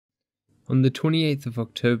On the 28th of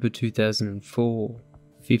October 2004,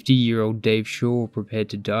 50-year-old Dave Shaw prepared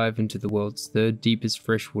to dive into the world's third deepest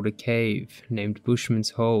freshwater cave, named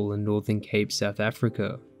Bushmans Hole in Northern Cape, South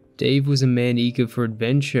Africa. Dave was a man eager for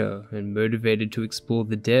adventure and motivated to explore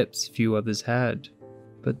the depths few others had.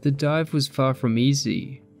 But the dive was far from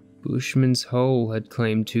easy. Bushman's Hole had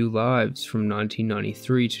claimed 2 lives from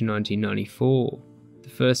 1993 to 1994, the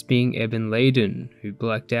first being Eben Leyden, who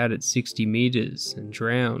blacked out at 60 meters and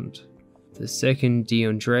drowned. The second,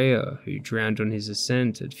 Deon Dreyer, who drowned on his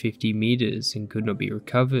ascent at 50 meters and could not be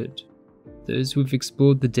recovered. Those who have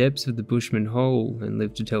explored the depths of the Bushman Hole and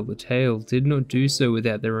lived to tell the tale did not do so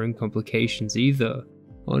without their own complications either.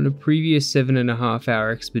 On a previous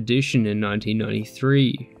 7.5-hour expedition in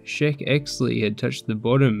 1993, Sheck Exley had touched the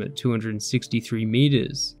bottom at 263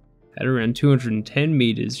 meters. At around 210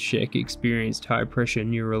 meters, Sheck experienced high-pressure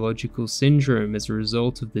neurological syndrome as a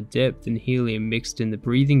result of the depth and helium mixed in the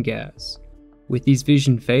breathing gas. With his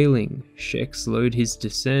vision failing, Sheck slowed his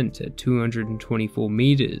descent at 224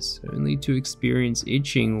 meters, only to experience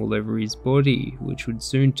itching all over his body, which would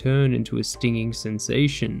soon turn into a stinging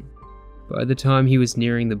sensation. By the time he was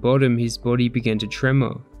nearing the bottom, his body began to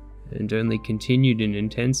tremor, and only continued in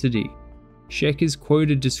intensity. Sheck is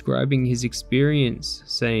quoted describing his experience,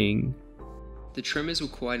 saying, "The tremors were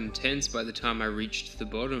quite intense by the time I reached the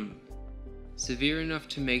bottom, severe enough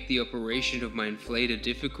to make the operation of my inflator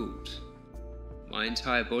difficult. My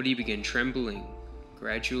entire body began trembling,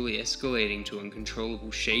 gradually escalating to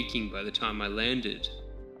uncontrollable shaking by the time I landed."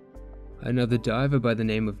 Another diver by the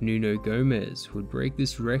name of Nuno Gomez would break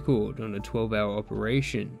this record on a 12-hour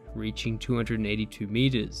operation, reaching 282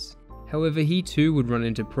 meters. However, he too would run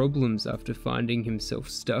into problems after finding himself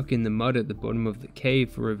stuck in the mud at the bottom of the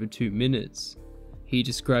cave for over 2 minutes. He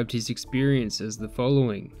described his experience as the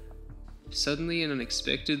following. "Suddenly and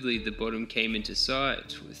unexpectedly, the bottom came into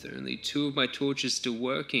sight, with only 2 of my torches still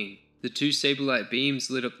working. The 2 saberlight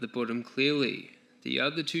beams lit up the bottom clearly. The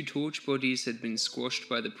other 2 torch bodies had been squashed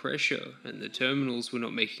by the pressure, and the terminals were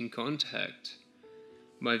not making contact.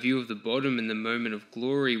 My view of the bottom in the moment of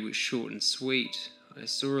glory was short and sweet. I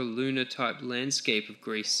saw a lunar-type landscape of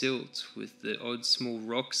grey silt, with the odd small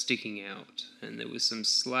rocks sticking out, and there was some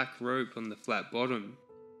slack rope on the flat bottom.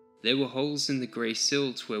 There were holes in the grey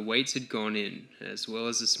silt where weights had gone in, as well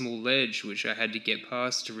as a small ledge which I had to get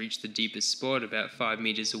past to reach the deepest spot about 5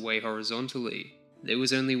 meters away horizontally. There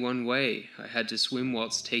was only one way. I had to swim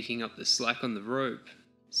whilst taking up the slack on the rope.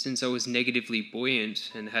 Since I was negatively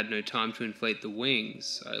buoyant and had no time to inflate the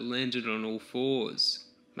wings, I landed on all 4s.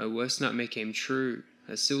 My worst nightmare came true.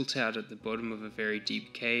 I silt out at the bottom of a very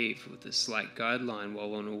deep cave with a slight guideline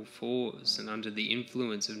while on all 4s and under the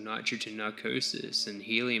influence of nitrogen narcosis and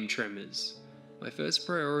helium tremors. My first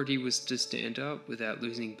priority was to stand up without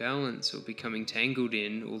losing balance or becoming tangled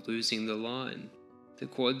in or losing the line. The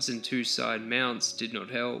quads and 2 side mounts did not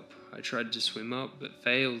help. I tried to swim up but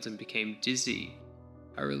failed and became dizzy.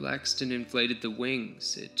 I relaxed and inflated the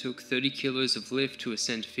wings. It took 30 kilos of lift to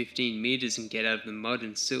ascend 15 meters and get out of the mud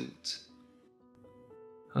and silt."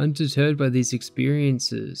 Undeterred by these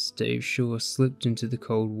experiences, Dave Shaw slipped into the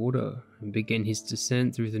cold water and began his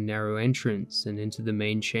descent through the narrow entrance and into the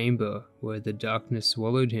main chamber, where the darkness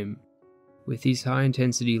swallowed him. With his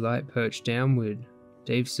high-intensity light perched downward,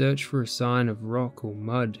 Dave searched for a sign of rock or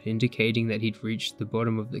mud indicating that he'd reached the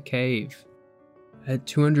bottom of the cave. At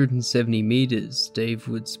 270 meters, Dave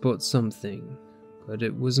would spot something, but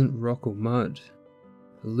it wasn't rock or mud.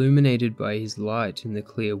 Illuminated by his light in the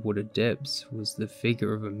clear water depths was the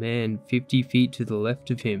figure of a man 50 feet to the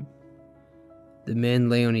left of him. The man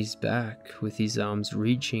lay on his back, with his arms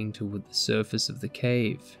reaching toward the surface of the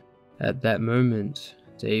cave. At that moment,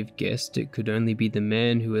 Dave guessed it could only be the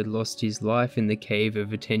man who had lost his life in the cave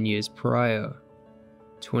over 10 years prior,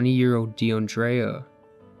 20-year-old Deon Dreyer.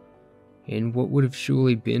 In what would have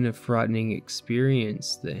surely been a frightening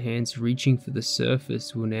experience, the hands reaching for the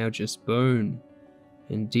surface were now just bone,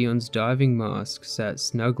 and Deon's diving mask sat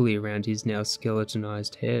snugly around his now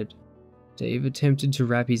skeletonized head. Dave attempted to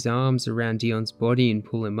wrap his arms around Deon's body and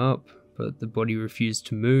pull him up, but the body refused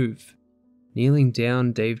to move. Kneeling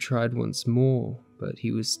down, Dave tried once more, but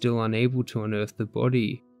he was still unable to unearth the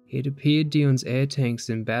body. It appeared Deon's air tanks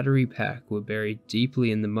and battery pack were buried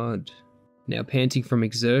deeply in the mud. Now panting from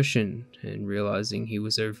exertion, and realizing he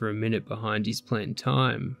was over a minute behind his planned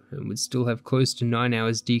time, and would still have close to 9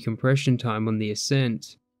 hours decompression time on the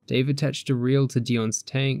ascent, Dave attached a reel to Deon's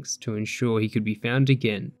tanks to ensure he could be found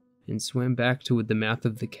again, and swam back toward the mouth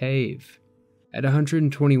of the cave. At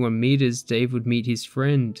 121 meters, Dave would meet his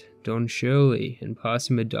friend, Don Shirley, and pass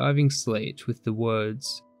him a diving slate with the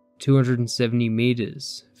words, 270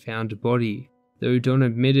 meters, found a body. Though Don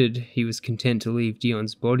admitted he was content to leave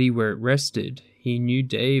Deon's body where it rested, he knew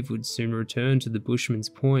Dave would soon return to the Bushman's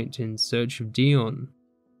Point in search of Deon.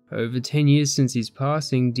 Over 10 years since his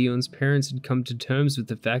passing, Deon's parents had come to terms with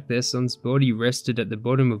the fact their son's body rested at the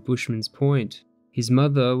bottom of Bushman's Point. His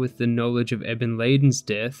mother, with the knowledge of Eben Leyden's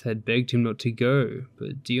death, had begged him not to go,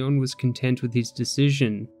 but Deon was content with his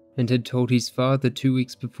decision, and had told his father 2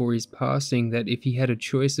 weeks before his passing that if he had a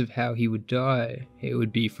choice of how he would die, it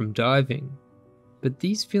would be from diving. But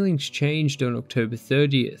these feelings changed on October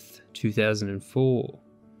 30th, 2004,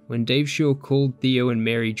 when Dave Shaw called Theo and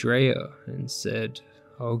Mary Dreyer and said,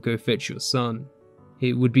 "I'll go fetch your son."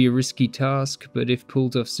 It would be a risky task, but if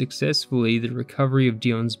pulled off successfully, the recovery of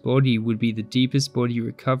Deon's body would be the deepest body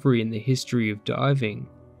recovery in the history of diving.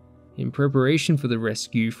 In preparation for the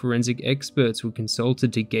rescue, forensic experts were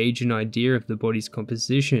consulted to gauge an idea of the body's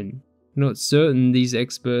composition. Not certain, these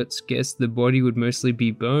experts guessed the body would mostly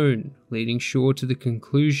be bone, leading Shaw to the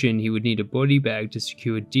conclusion he would need a body bag to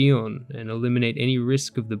secure Deon and eliminate any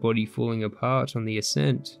risk of the body falling apart on the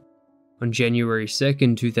ascent. On January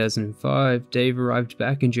 2nd, 2005, Dave arrived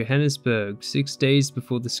back in Johannesburg 6 days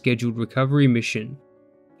before the scheduled recovery mission.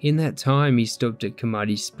 In that time, he stopped at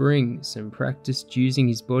Kamadi Springs and practiced using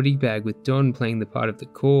his body bag with Don playing the part of the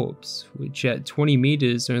corpse, which at 20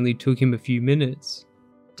 meters only took him a few minutes.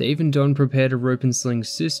 Dave and Don prepared a rope and sling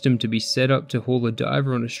system to be set up to haul a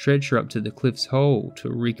diver on a stretcher up to the cliff's hole to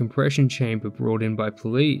a recompression chamber brought in by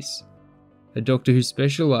police. A doctor who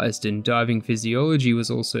specialized in diving physiology was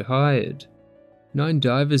also hired. 9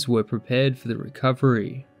 divers were prepared for the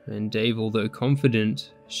recovery, and Dave, although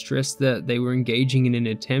confident, stressed that they were engaging in an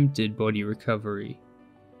attempted body recovery.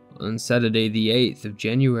 On Saturday the 8th of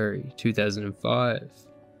January 2005,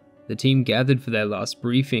 the team gathered for their last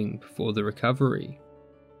briefing before the recovery.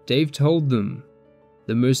 Dave told them,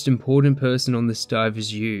 "The most important person on this dive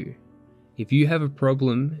is you. If you have a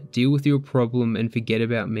problem, deal with your problem and forget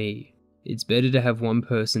about me. It's better to have 1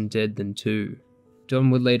 person dead than 2. Don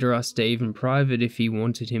would later ask Dave in private if he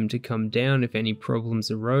wanted him to come down if any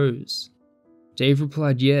problems arose. Dave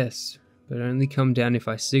replied yes, but only come down if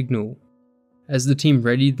I signal. As the team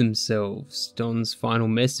readied themselves, Don's final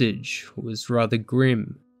message was rather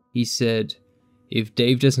grim. He said, "If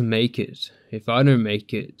Dave doesn't make it, if I don't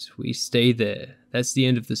make it, we stay there. That's the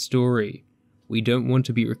end of the story. We don't want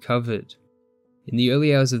to be recovered." In the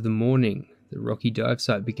early hours of the morning, the rocky dive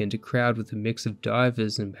site began to crowd with a mix of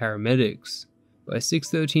divers and paramedics. By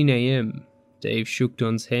 6:13 AM, Dave shook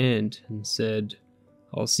Don's hand and said,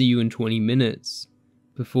 "I'll see you in 20 minutes,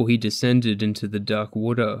 before he descended into the dark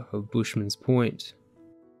water of Bushman's Point.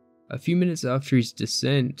 A few minutes after his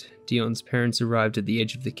descent, Deon's parents arrived at the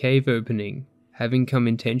edge of the cave opening, having come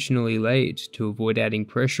intentionally late to avoid adding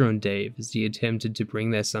pressure on Dave as he attempted to bring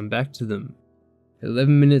their son back to them.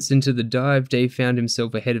 11 minutes into the dive, Dave found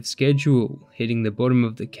himself ahead of schedule, hitting the bottom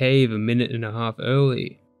of the cave a minute and a half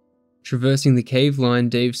early. Traversing the cave line,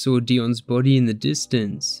 Dave saw Deon's body in the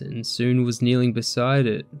distance and soon was kneeling beside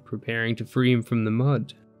it, preparing to free him from the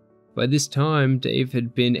mud. By this time, Dave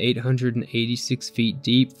had been 886 feet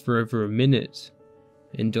deep for over a minute,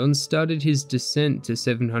 and Don started his descent to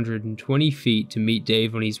 720 feet to meet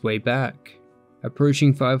Dave on his way back.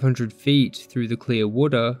 Approaching 500 feet through the clear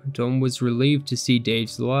water, Don was relieved to see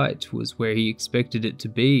Dave's light was where he expected it to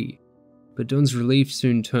be. But Don's relief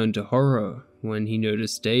soon turned to horror when he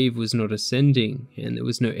noticed Dave was not ascending and there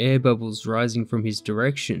was no air bubbles rising from his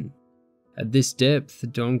direction. At this depth,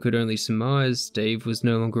 Don could only surmise Dave was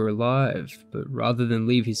no longer alive, but rather than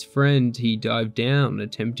leave his friend, he dived down,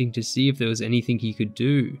 attempting to see if there was anything he could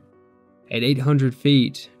do. At 800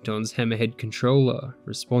 feet, Don's hammerhead controller,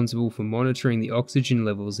 responsible for monitoring the oxygen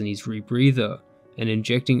levels in his rebreather and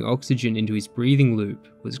injecting oxygen into his breathing loop,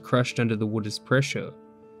 was crushed under the water's pressure.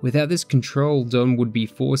 Without this control, Don would be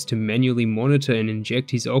forced to manually monitor and inject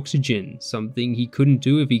his oxygen, something he couldn't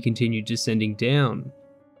do if he continued descending down.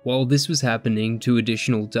 While this was happening, 2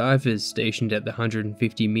 additional divers stationed at the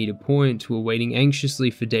 150-meter point were waiting anxiously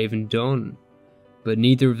for Dave and Don, but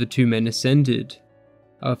neither of the 2 men ascended.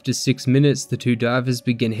 After 6 minutes, the 2 divers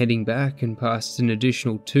began heading back and passed an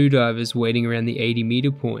additional 2 divers waiting around the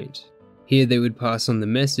 80-meter point. Here they would pass on the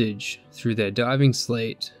message through their diving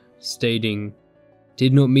slate, stating,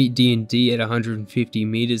 "Did not meet D&D at 150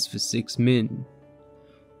 meters for 6 min.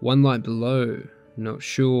 1 light below, not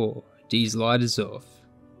sure, D's light is off."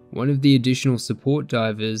 One of the additional support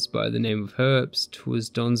divers, by the name of Herbst, was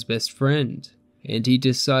Don's best friend, and he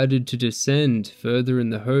decided to descend further in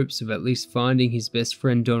the hopes of at least finding his best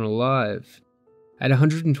friend Don alive. At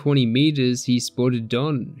 120 meters, he spotted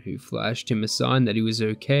Don, who flashed him a sign that he was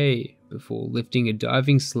okay, before lifting a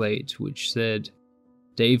diving slate which said,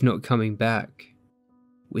 "Dave not coming back."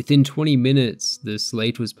 Within 20 minutes, the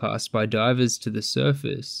slate was passed by divers to the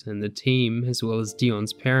surface, and the team, as well as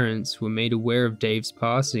Deon's parents, were made aware of Dave's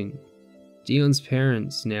passing. Deon's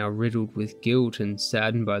parents, now riddled with guilt and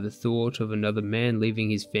saddened by the thought of another man leaving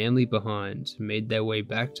his family behind, made their way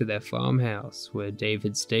back to their farmhouse where Dave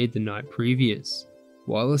had stayed the night previous.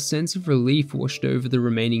 While a sense of relief washed over the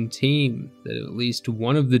remaining team that at least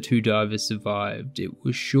one of the two divers survived, it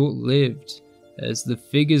was short-lived, as the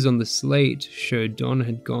figures on the slate showed Don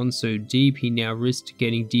had gone so deep he now risked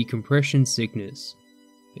getting decompression sickness.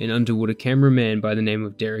 An underwater cameraman by the name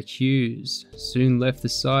of Derek Hughes soon left the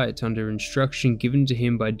site under instruction given to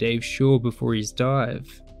him by Dave Shaw before his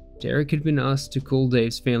dive. Derek had been asked to call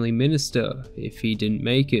Dave's family minister if he didn't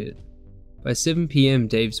make it. By 7 PM,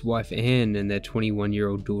 Dave's wife Anne and their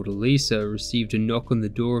 21-year-old daughter Lisa received a knock on the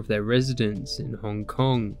door of their residence in Hong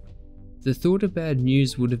Kong. The thought of bad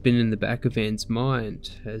news would have been in the back of Anne's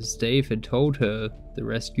mind, as Dave had told her the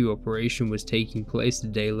rescue operation was taking place a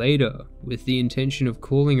day later, with the intention of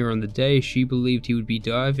calling her on the day she believed he would be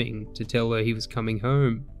diving to tell her he was coming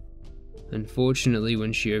home. Unfortunately,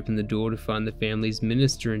 when she opened the door to find the family's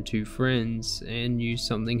minister and two friends, Anne knew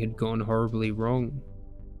something had gone horribly wrong.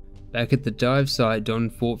 Back at the dive site,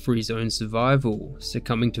 Don fought for his own survival,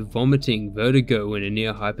 succumbing to vomiting, vertigo, and a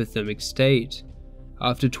near hypothermic state.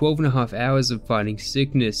 After 12.5 hours of fighting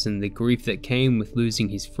sickness and the grief that came with losing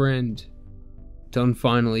his friend, Don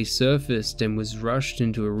finally surfaced and was rushed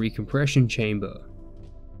into a recompression chamber.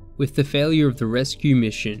 With the failure of the rescue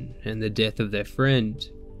mission and the death of their friend,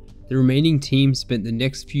 the remaining team spent the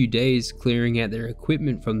next few days clearing out their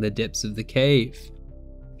equipment from the depths of the cave.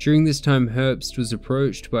 During this time, Herbst was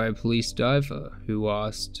approached by a police diver who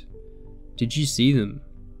asked, "Did you see them?"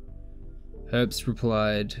 Herbst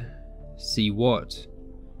replied, "See what?"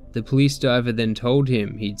 The police diver then told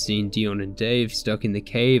him he'd seen Deon and Dave stuck in the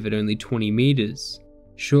cave at only 20 meters.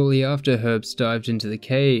 Shortly after, Herbst dived into the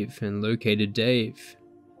cave and located Dave.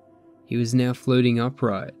 He was now floating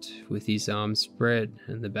upright, with his arms spread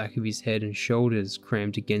and the back of his head and shoulders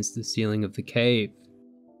crammed against the ceiling of the cave.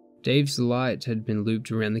 Dave's light had been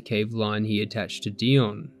looped around the cave line he attached to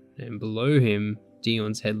Deon, and below him,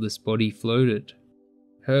 Deon's headless body floated.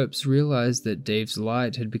 Herbst realized that Dave's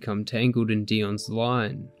light had become tangled in Deon's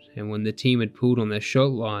line, and when the team had pulled on their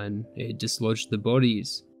shot line, it dislodged the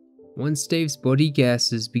bodies. Once Dave's body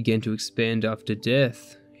gases began to expand after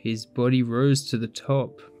death, his body rose to the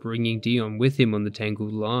top, bringing Deon with him on the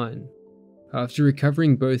tangled line. After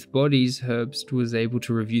recovering both bodies, Herbst was able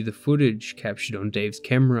to review the footage captured on Dave's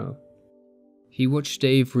camera. He watched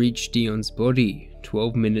Dave reach Deon's body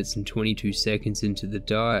 12 minutes and 22 seconds into the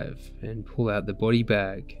dive and pull out the body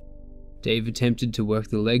bag. Dave attempted to work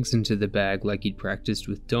the legs into the bag like he'd practiced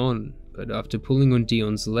with Don, but after pulling on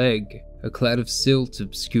Deon's leg, a cloud of silt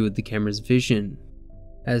obscured the camera's vision.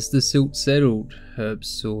 As the silt settled,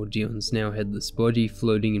 Herbst saw Deon's now headless body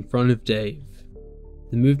floating in front of Dave.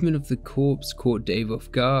 The movement of the corpse caught Dave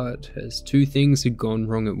off guard, as two things had gone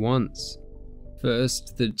wrong at once.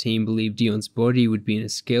 First, the team believed Deon's body would be in a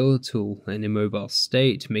skeletal and immobile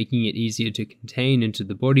state, making it easier to contain into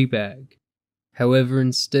the body bag. However,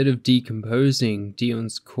 instead of decomposing,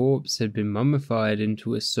 Deon's corpse had been mummified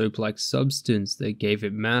into a soap-like substance that gave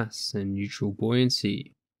it mass and neutral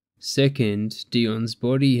buoyancy. Second, Deon's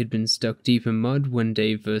body had been stuck deep in mud when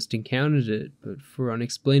Dave first encountered it, but for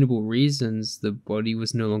unexplainable reasons, the body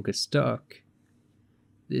was no longer stuck.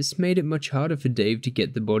 This made it much harder for Dave to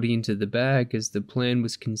get the body into the bag, as the plan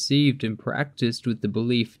was conceived and practiced with the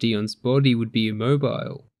belief Deon's body would be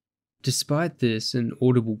immobile. Despite this, an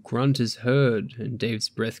audible grunt is heard, and Dave's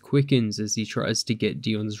breath quickens as he tries to get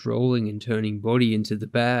Deon's rolling and turning body into the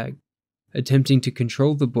bag. Attempting to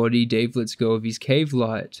control the body, Dave lets go of his cave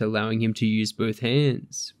light, allowing him to use both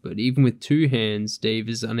hands, but even with two hands, Dave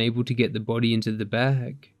is unable to get the body into the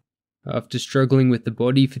bag. After struggling with the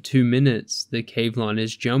body for 2 minutes, the cave line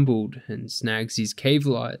is jumbled and snags his cave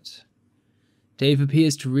light. Dave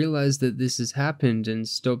appears to realize that this has happened and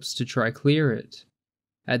stops to try clear it.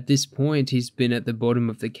 At this point, he's been at the bottom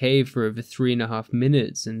of the cave for over 3.5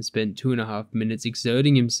 minutes and spent 2.5 minutes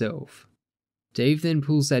exerting himself. Dave then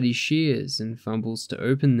pulls out his shears and fumbles to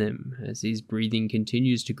open them as his breathing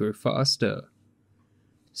continues to grow faster.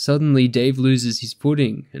 Suddenly, Dave loses his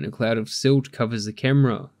footing and a cloud of silt covers the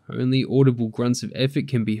camera. Only audible grunts of effort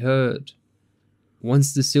can be heard.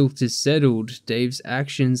 Once the silt is settled, Dave's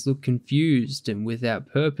actions look confused and without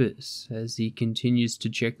purpose as he continues to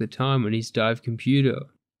check the time on his dive computer.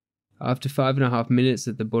 After 5.5 minutes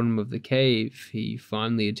at the bottom of the cave, he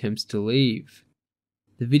finally attempts to leave.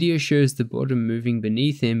 The video shows the bottom moving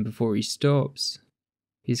beneath him before he stops.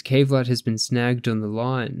 His cave light has been snagged on the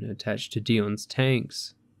line attached to Deon's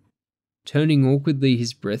tanks. Turning awkwardly,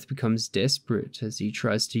 his breath becomes desperate as he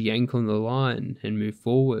tries to yank on the line and move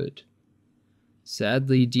forward.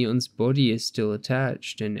 Sadly, Deon's body is still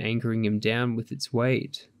attached and anchoring him down with its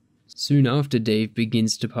weight. Soon after, Dave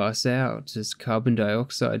begins to pass out as carbon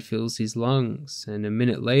dioxide fills his lungs, and a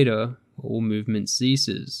minute later, all movement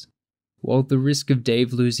ceases. While the risk of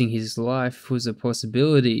Dave losing his life was a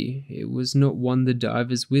possibility, it was not one the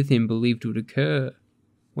divers with him believed would occur.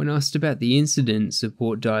 When asked about the incident,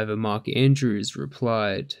 support diver Mark Andrews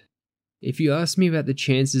replied, "If you asked me about the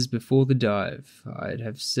chances before the dive, I'd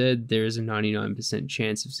have said there is a 99%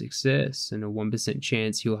 chance of success and a 1%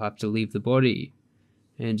 chance he'll have to leave the body,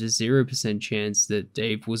 and a 0% chance that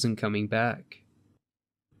Dave wasn't coming back."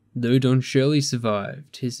 Though Don Shirley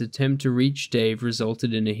survived, his attempt to reach Dave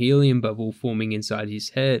resulted in a helium bubble forming inside his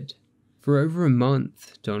head. For over a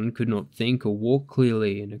month, Don could not think or walk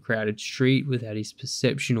clearly in a crowded street without his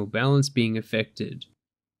perception or balance being affected.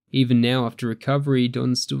 Even now, after recovery,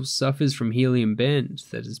 Don still suffers from helium bend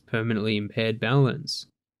that has permanently impaired balance.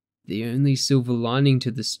 The only silver lining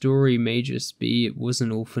to the story may just be it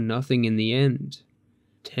wasn't all for nothing in the end.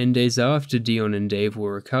 10 days after Deon and Dave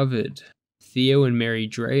were recovered, Theo and Mary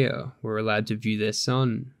Dreyer were allowed to view their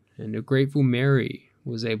son, and a grateful Mary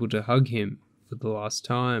was able to hug him for the last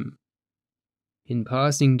time. In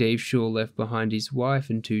passing, Dave Shaw left behind his wife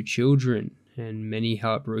and 2 children, and many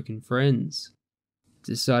heartbroken friends.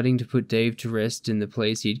 Deciding to put Dave to rest in the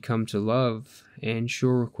place he'd come to love, Anne Shaw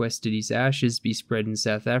requested his ashes be spread in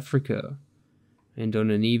South Africa, and on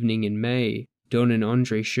an evening in May, Don and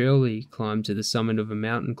Andre Shirley climbed to the summit of a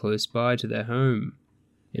mountain close by to their home,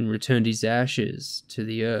 and returned his ashes to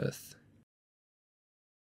the earth.